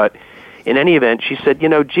interesting. But in any event, she said,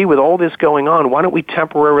 gee, with all this going on, why don't we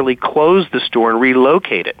temporarily close the store and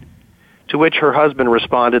relocate it? To which her husband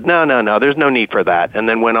responded, no, there's no need for that, and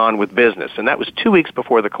then went on with business. And that was 2 weeks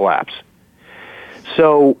before the collapse.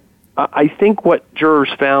 So I think what jurors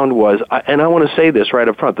found was, and I want to say this right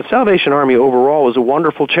up front, the Salvation Army overall is a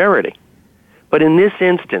wonderful charity. But in this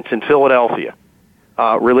instance, in Philadelphia,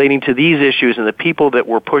 relating to these issues and the people that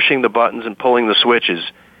were pushing the buttons and pulling the switches,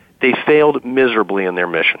 they failed miserably in their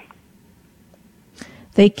mission.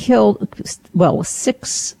 They killed,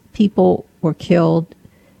 6 people were killed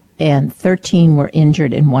and 13 were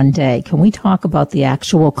injured in one day. Can we talk about the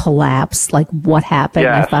actual collapse, like what happened?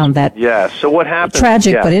 Yes. I found that So what happened?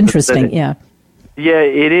 Tragic, but interesting, Yeah,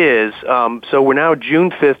 it is. So we're now June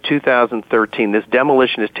 5th, 2013. This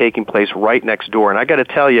demolition is taking place right next door. And I got to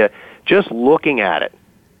tell you, just looking at it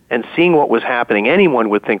and seeing what was happening, anyone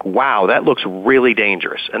would think, wow, that looks really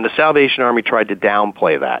dangerous. And the Salvation Army tried to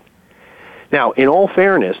downplay that. Now, in all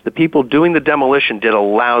fairness, the people doing the demolition did a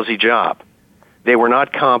lousy job. They were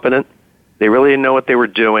not competent. They really didn't know what they were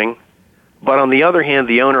doing. But on the other hand,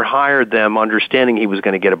 the owner hired them understanding he was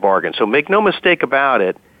going to get a bargain. So make no mistake about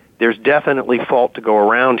it, there's definitely fault to go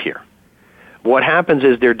around here. What happens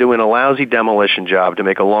is they're doing a lousy demolition job, to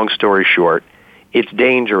make a long story short. It's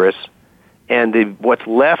dangerous, and what's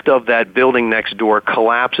left of that building next door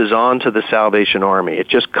collapses onto the Salvation Army. It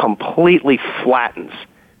just completely flattens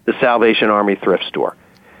the Salvation Army thrift store.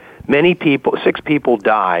 6 people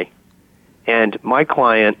die, and my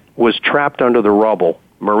client was trapped under the rubble,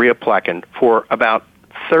 Mariya Plekan, for about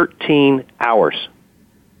 13 hours.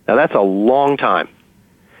 Now, that's a long time.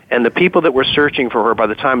 And the people that were searching for her, by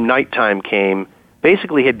the time nighttime came,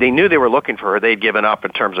 basically they knew they were looking for her. They'd given up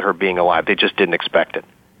in terms of her being alive. They just didn't expect it.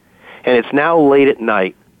 And it's now late at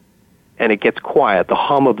night, and it gets quiet. The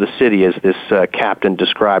hum of the city, as this captain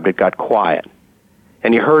described it, got quiet.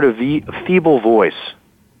 And you heard a feeble voice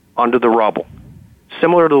under the rubble,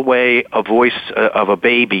 similar to the way a voice of a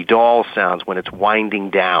baby doll sounds when it's winding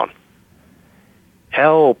down.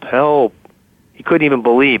 Help, help. He couldn't even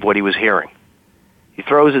believe what he was hearing. He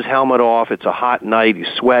throws his helmet off. It's a hot night. He's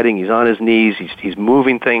sweating. He's on his knees. He's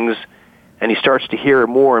moving things, and he starts to hear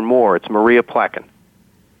more and more. It's Mariya Plekan.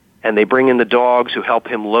 And they bring in the dogs who help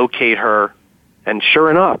him locate her. And sure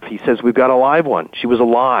enough, he says, we've got a live one. She was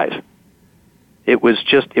alive. It was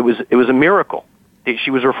a miracle.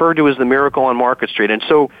 She was referred to as the miracle on Market Street. And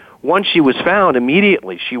so once she was found,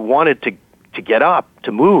 immediately she wanted to get up,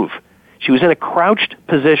 to move. She was in a crouched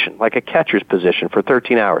position, like a catcher's position, for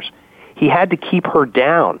 13 hours. He had to keep her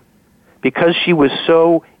down because she was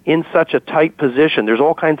so in such a tight position. There's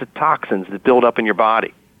all kinds of toxins that build up in your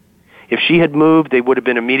body. If she had moved, they would have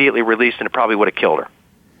been immediately released, and it probably would have killed her.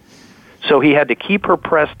 So he had to keep her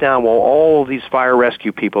pressed down while all of these fire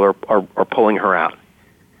rescue people are pulling her out.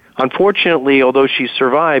 Unfortunately, although she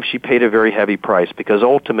survived, she paid a very heavy price because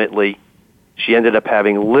ultimately she ended up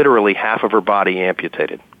having literally half of her body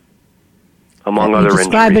amputated, among other injuries.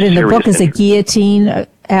 You describe it in the book as a guillotine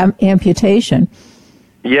amputation.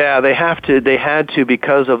 Yeah, they had to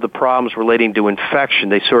because of the problems relating to infection.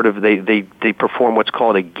 They perform what's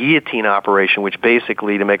called a guillotine operation, which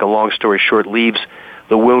basically, to make a long story short, leaves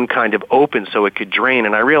the wound kind of open so it could drain.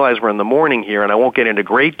 And I realize we're in the morning here, and I won't get into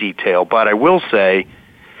great detail, but I will say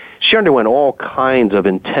She underwent all kinds of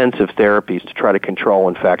intensive therapies to try to control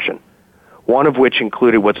infection, one of which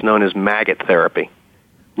included what's known as maggot therapy.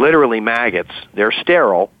 Literally maggots, they're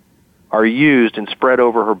sterile, are used and spread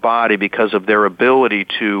over her body because of their ability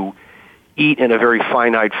to eat in a very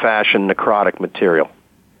finite fashion necrotic material.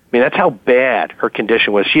 I mean, that's how bad her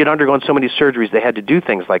condition was. She had undergone so many surgeries, they had to do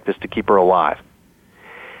things like this to keep her alive.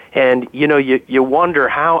 And, you wonder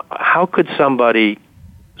how could somebody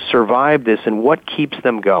survive this and what keeps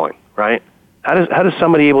them going, right? How does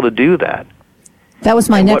somebody able to do that? That was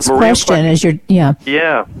my next question.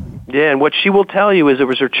 Yeah, and what she will tell you is it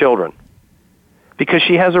was her children. Because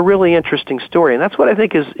she has a really interesting story, and that's what I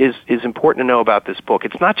think is important to know about this book.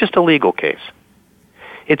 It's not just a legal case.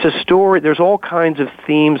 It's a story. There's all kinds of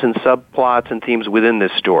themes and subplots and themes within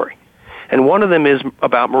this story. And one of them is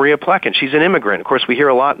about Mariya Plekan. She's an immigrant. Of course, we hear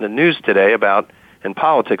a lot in the news today in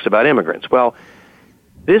politics about immigrants. Well,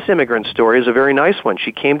 this immigrant story is a very nice one.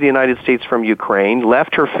 She came to the United States from Ukraine,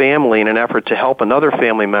 left her family in an effort to help another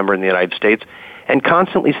family member in the United States, and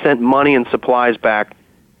constantly sent money and supplies back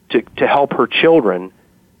to help her children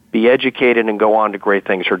be educated and go on to great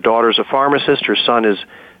things. Her daughter's a pharmacist. Her son is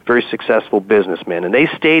a very successful businessman. And they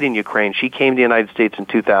stayed in Ukraine. She came to the United States in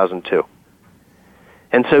 2002.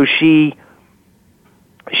 And so she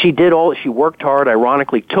worked hard,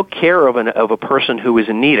 ironically, took care of a person who was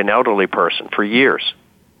in need, an elderly person, for years.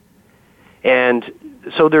 And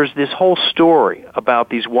so there's this whole story about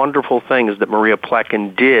these wonderful things that Mariya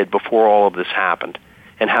Plekan did before all of this happened,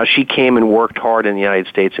 and how she came and worked hard in the United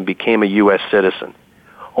States and became a U.S. citizen,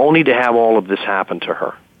 only to have all of this happen to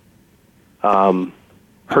her.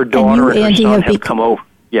 Her daughter and her son have come over.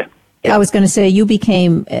 Yeah. I was going to say, you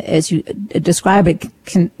became, as you describe it,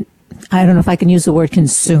 I don't know if I can use the word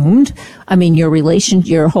consumed. I mean,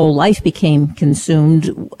 your whole life became consumed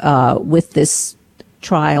with this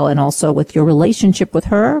trial, and also with your relationship with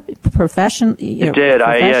her, professionally. It did.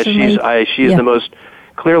 She's the most,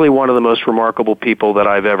 clearly one of the most remarkable people that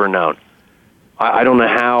I've ever known. I don't know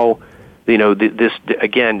how, the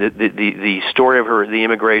story of her, the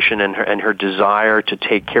immigration and her desire to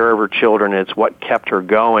take care of her children, it's what kept her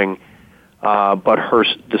going. But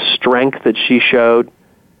the strength that she showed,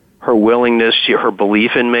 her willingness, her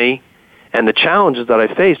belief in me, and the challenges that I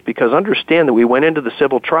faced, because understand that we went into the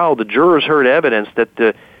civil trial, the jurors heard evidence that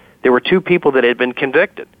there were two people that had been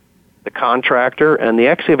convicted, the contractor and the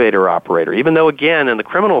excavator operator, even though, again, in the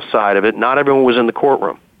criminal side of it, not everyone was in the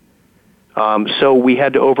courtroom. So we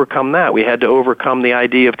had to overcome that. We had to overcome the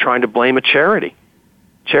idea of trying to blame a charity.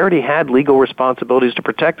 Charity had legal responsibilities to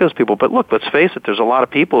protect those people, but look, let's face it, there's a lot of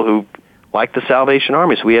people who like the Salvation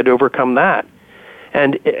Army, so we had to overcome that.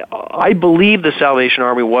 And I believe the Salvation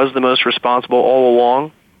Army was the most responsible all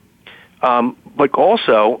along, but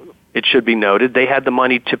also, it should be noted, they had the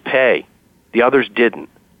money to pay. The others didn't.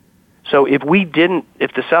 So if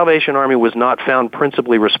the Salvation Army was not found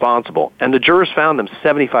principally responsible, and the jurors found them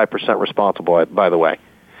 75% responsible, by the way,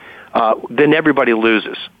 then everybody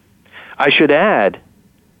loses. I should add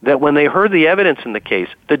that when they heard the evidence in the case,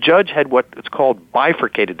 the judge had what's called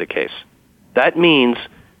bifurcated the case. That means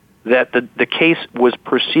that the case was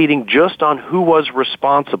proceeding just on who was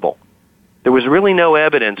responsible. There was really no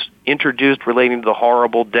evidence introduced relating to the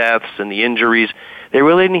horrible deaths and the injuries. They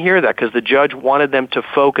really didn't hear that because the judge wanted them to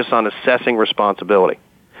focus on assessing responsibility.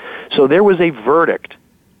 So there was a verdict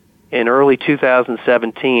in early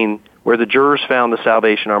 2017 where the jurors found the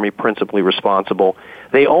Salvation Army principally responsible.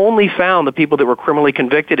 They only found the people that were criminally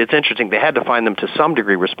convicted. It's interesting. They had to find them to some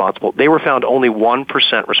degree responsible. They were found only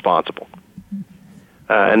 1% responsible.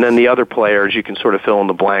 And then the other players, you can sort of fill in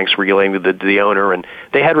the blanks relating to the owner. And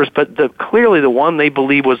they had, but clearly the one they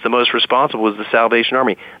believe was the most responsible was the Salvation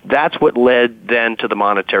Army. That's what led then to the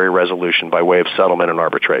monetary resolution by way of settlement and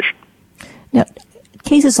arbitration. Now,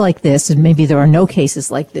 cases like this, and maybe there are no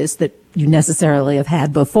cases like this that you necessarily have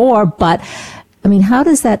had before, but I mean, how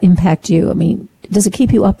does that impact you? I mean, does it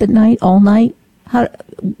keep you up at night, all night?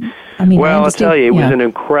 Well, I'll tell you, it was an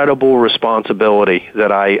incredible responsibility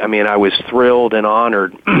that I was thrilled and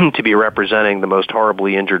honored to be representing the most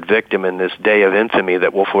horribly injured victim in this day of infamy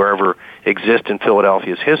that will forever exist in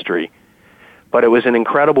Philadelphia's history. But it was an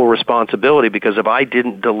incredible responsibility because if I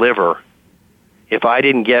didn't deliver, if I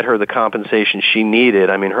didn't get her the compensation she needed,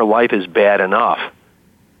 I mean, her life is bad enough.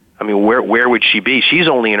 I mean, where would she be? She's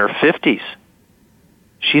only in her 50s.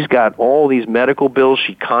 She's got all these medical bills.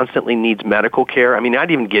 She constantly needs medical care. I mean, I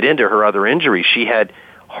didn't even get into her other injuries. She had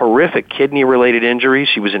horrific kidney-related injuries.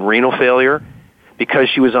 She was in renal failure. Because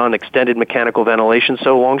she was on extended mechanical ventilation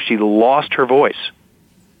so long, she lost her voice.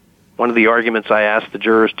 One of the arguments I asked the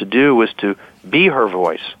jurors to do was to be her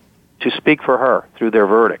voice, to speak for her through their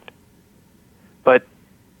verdict. But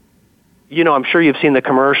I'm sure you've seen the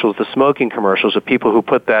commercials, the smoking commercials of people who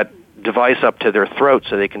put that device up to their throat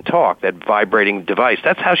so they can talk, that vibrating device.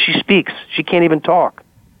 That's how she speaks. She can't even talk.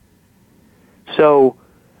 So,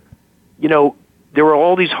 there were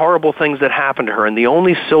all these horrible things that happened to her, and the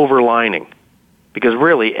only silver lining, because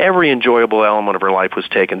really every enjoyable element of her life was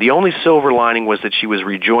taken, the only silver lining was that she was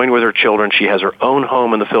rejoined with her children. She has her own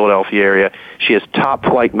home in the Philadelphia area. She has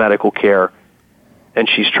top-flight medical care, and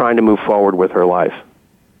she's trying to move forward with her life.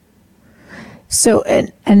 So,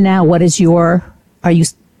 and now what is your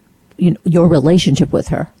relationship with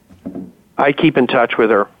her? I keep in touch with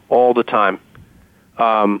her all the time.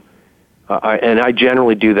 And I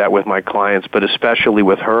generally do that with my clients, but especially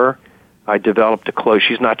with her, I developed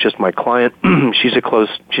she's not just my client, she's a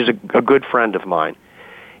good friend of mine.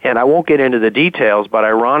 And I won't get into the details, but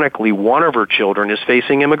ironically, one of her children is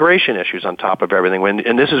facing immigration issues on top of everything.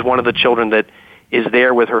 And this is one of the children that is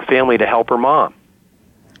there with her family to help her mom.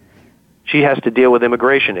 She has to deal with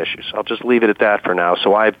immigration issues. I'll just leave it at that for now.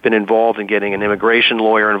 So I've been involved in getting an immigration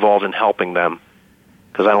lawyer involved in helping them,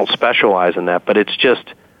 because I don't specialize in that. But it's just,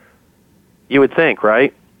 you would think,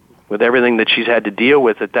 right, with everything that she's had to deal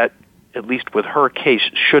with, that at least with her case,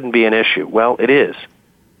 shouldn't be an issue. Well, it is.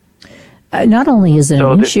 Not only is it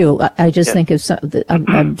an issue, I just think of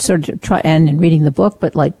I'm sort of and reading the book,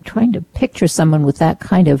 but like trying to picture someone with that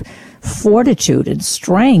kind of fortitude and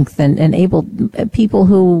strength and able people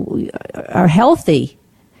who are healthy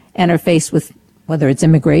and are faced with whether it's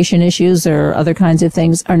immigration issues or other kinds of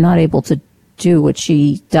things are not able to do what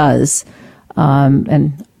she does.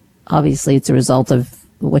 And obviously it's a result of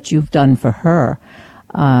what you've done for her.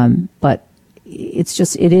 But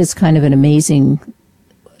it is kind of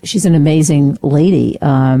she's an amazing lady.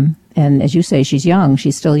 And as you say, she's young.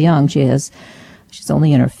 She's still young. She's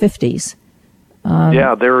only in her 50s.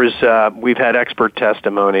 We've had expert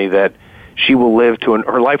testimony that she will live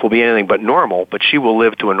her life will be anything but normal, but she will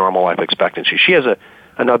live to a normal life expectancy. She has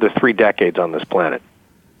another 3 decades on this planet.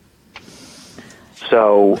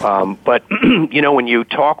 So, but, when you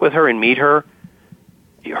talk with her and meet her,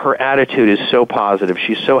 her attitude is so positive.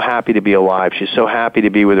 She's so happy to be alive. She's so happy to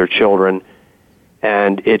be with her children.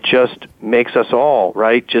 And it just makes us all,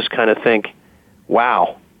 right, just kind of think,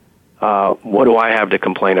 wow, what do I have to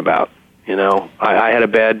complain about? I had a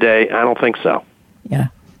bad day. I don't think so. Yeah.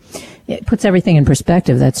 It puts everything in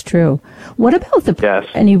perspective. That's true. What about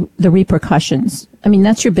the repercussions? I mean,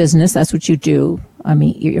 that's your business. That's what you do. I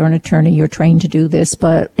mean, you're an attorney. You're trained to do this.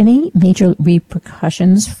 But any major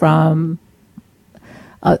repercussions from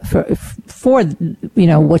for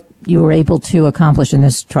what you were able to accomplish in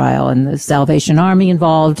this trial and the Salvation Army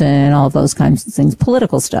involved and all those kinds of things,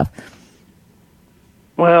 political stuff?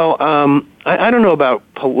 Well, I don't know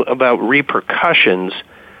about repercussions.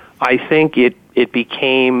 I think it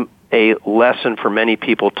became a lesson for many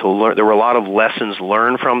people to learn. There were a lot of lessons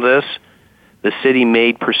learned from this. The city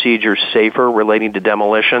made procedures safer relating to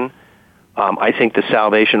demolition. I think the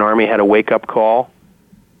Salvation Army had a wake-up call.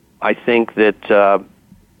 I think that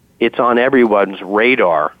it's on everyone's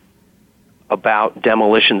radar about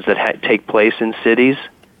demolitions that take place in cities.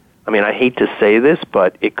 I mean, I hate to say this,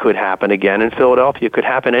 but it could happen again in Philadelphia. It could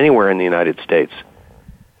happen anywhere in the United States.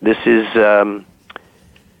 This is,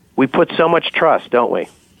 we put so much trust, don't we,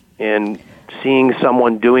 in seeing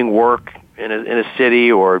someone doing work in a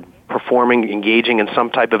city or engaging in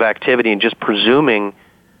some type of activity and just presuming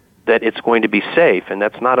that it's going to be safe, and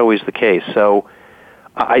that's not always the case. So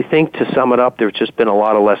I think, to sum it up, there's just been a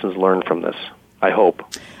lot of lessons learned from this, I hope.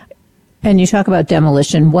 And you talk about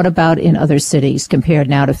demolition. What about in other cities compared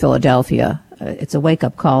now to Philadelphia? It's a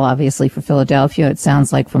wake-up call, obviously, for Philadelphia. It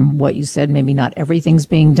sounds like from what you said, maybe not everything's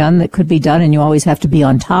being done that could be done, and you always have to be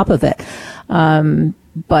on top of it.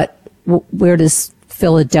 But where does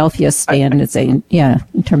Philadelphia stand,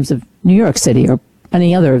 in terms of New York City or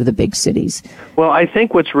any other of the big cities? Well, I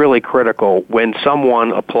think what's really critical when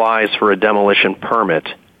someone applies for a demolition permit,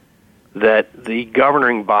 that the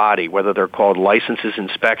governing body, whether they're called licenses,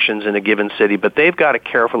 inspections in a given city, but they've got to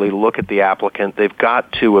carefully look at the applicant. They've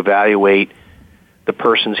got to evaluate the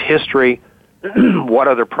person's history. What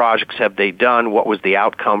other projects have they done? What was the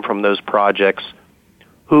outcome from those projects?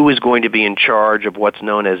 Who is going to be in charge of what's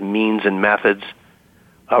known as means and methods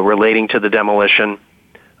relating to the demolition?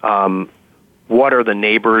 What are the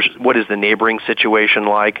neighbors? What is the neighboring situation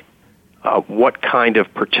like? What kind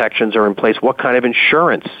of protections are in place? What kind of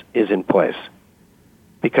insurance is in place?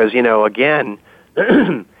 Because, again,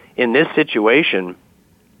 in this situation,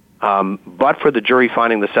 but for the jury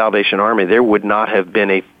finding the Salvation Army, there would not have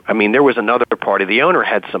been there was another party. The owner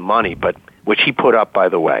had some money, which he put up, by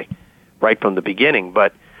the way, right from the beginning.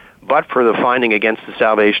 But for the finding against the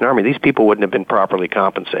Salvation Army, these people wouldn't have been properly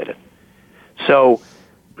compensated. So,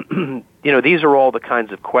 these are all the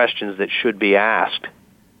kinds of questions that should be asked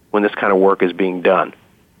when this kind of work is being done.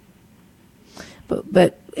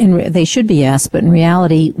 But they should be asked, but in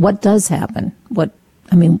reality, what does happen? Well,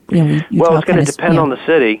 it's going to depend on the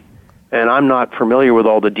city, and I'm not familiar with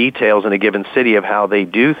all the details in a given city of how they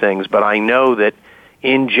do things, but I know that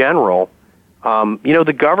in general,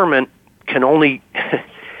 the government can only,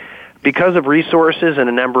 because of resources and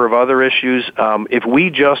a number of other issues, if we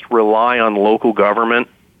just rely on local government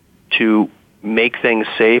to make things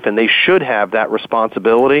safe, and they should have that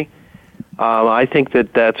responsibility, I think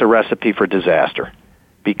that that's a recipe for disaster,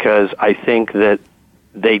 because I think that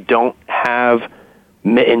they don't have,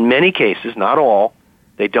 in many cases, not all,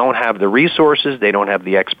 they don't have the resources, they don't have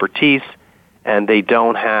the expertise, and they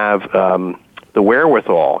don't have the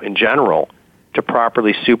wherewithal in general to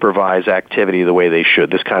properly supervise activity the way they should,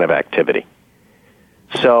 this kind of activity.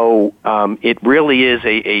 So it really is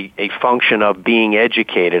a function of being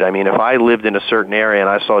educated. I mean, if I lived in a certain area and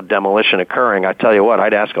I saw demolition occurring, I tell you what,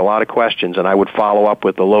 I'd ask a lot of questions, and I would follow up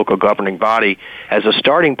with the local governing body as a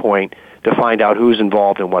starting point to find out who's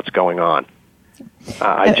involved and what's going on.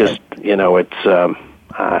 I don't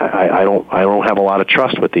have a lot of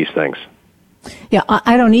trust with these things. Yeah,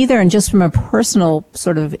 I don't either. And just from a personal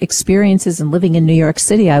sort of experiences and living in New York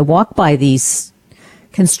City, I walk by these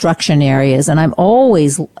construction areas, and I'm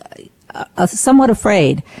always somewhat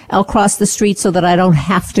afraid. I'll cross the street so that I don't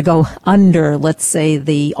have to go under, let's say,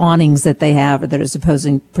 the awnings that they have that are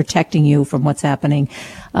supposing protecting you from what's happening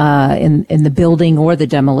in the building or the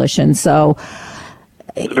demolition. So,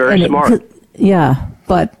 very smart. Yeah,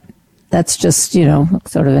 but that's just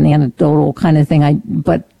sort of an anecdotal kind of thing.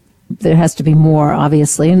 But there has to be more,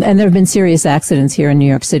 obviously, and there have been serious accidents here in New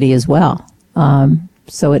York City as well.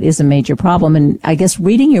 So it is a major problem. And I guess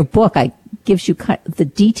reading your book gives you the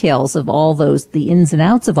details of all those, the ins and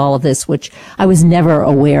outs of all of this, which I was never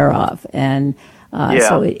aware of. And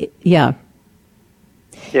Yeah,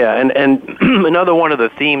 and another one of the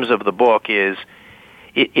themes of the book is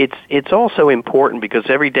it's also important because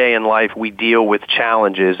every day in life we deal with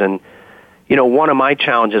challenges. And, one of my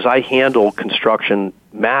challenges, I handle construction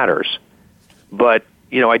matters, but,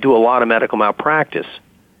 I do a lot of medical malpractice.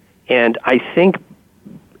 And I think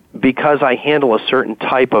because I handle a certain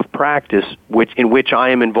type of practice in which I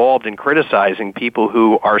am involved in criticizing people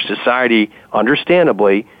who our society,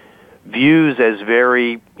 understandably, views as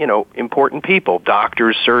very, important people,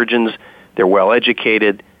 doctors, surgeons, they're well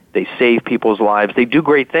educated, they save people's lives, they do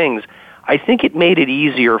great things. I think it made it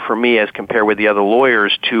easier for me as compared with the other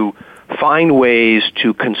lawyers to find ways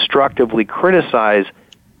to constructively criticize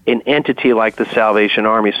an entity like the Salvation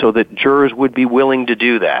Army so that jurors would be willing to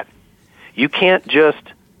do that. You can't just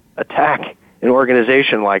attack an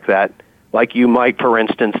organization like that, like you might, for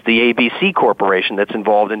instance, the ABC Corporation that's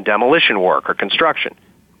involved in demolition work or construction.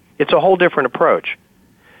 It's a whole different approach.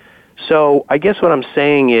 So I guess what I'm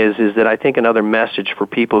saying is that I think another message for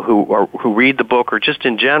people who read the book or just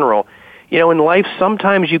in general, in life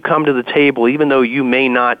sometimes you come to the table even though you may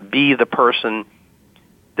not be the person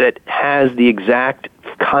that has the exact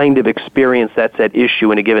kind of experience that's at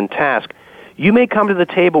issue in a given task. You may come to the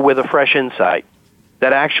table with a fresh insight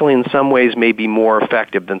that actually in some ways may be more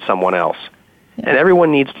effective than someone else. Yeah. And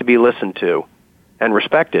everyone needs to be listened to and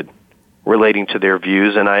respected relating to their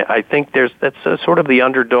views. And I think that's a sort of the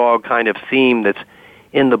underdog kind of theme that's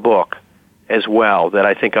in the book as well that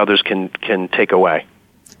I think others can take away.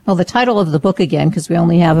 Well, the title of the book again, because we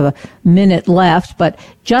only have a minute left, but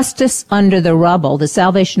Justice Under the Rubble, the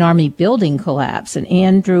Salvation Army Building Collapse. And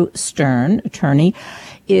Andrew Stern, attorney,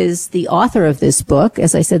 is the author of this book.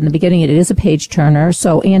 As I said in the beginning, it is a page-turner.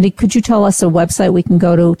 So, Andy, could you tell us a website we can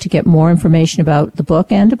go to get more information about the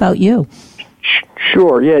book and about you?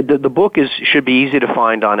 Sure, yeah. The book should be easy to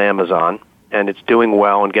find on Amazon, and it's doing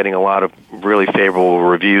well and getting a lot of really favorable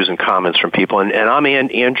reviews and comments from people. And I'm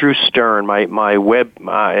Andrew Stern. My web,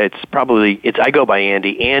 I go by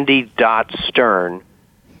Andy, andy.stern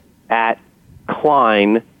at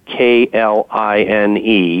Kline,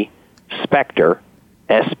 Kline, Specter,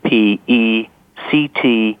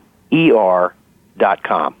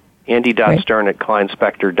 SPECTER.com. Andy.stern at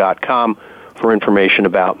KlineSpecter.com for information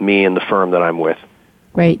about me and the firm that I'm with.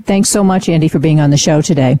 Great. Thanks so much, Andy, for being on the show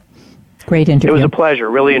today. Great interview. It was a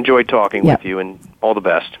pleasure. Really enjoyed talking with you, and all the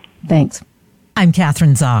best. Thanks. I'm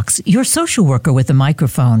Kathryn Zox, your social worker with a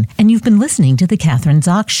microphone, and you've been listening to The Kathryn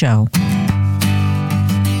Zox Show.